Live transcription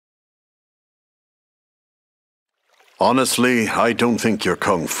Honestly, I don't think your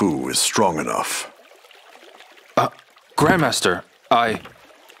kung fu is strong enough. Grandmaster, A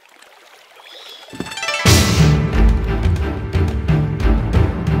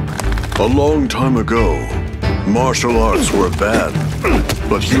long time ago, martial arts were bad,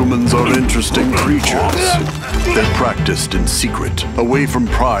 but humans are interesting creatures. They practiced in secret, away from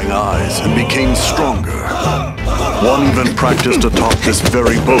prying eyes, and became stronger. One even practiced atop this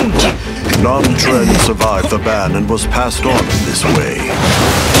very boat. Nam-Tren survived the ban and was passed on in this way.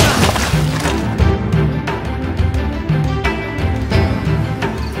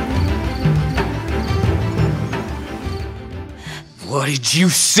 What did you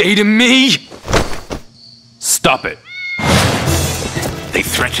say to me? stop it. They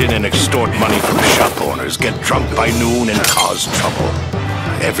threaten and extort money from shop owners, get drunk by noon, and cause trouble.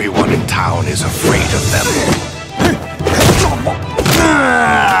 Everyone in town is afraid of them.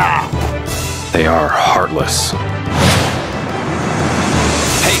 They are heartless.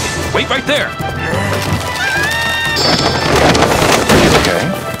 Hey, wait right there! Okay.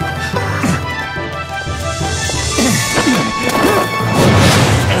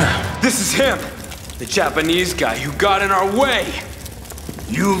 This is him! The Japanese guy who got in our way!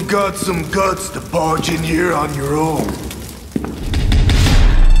 You've got some guts to barge in here on your own.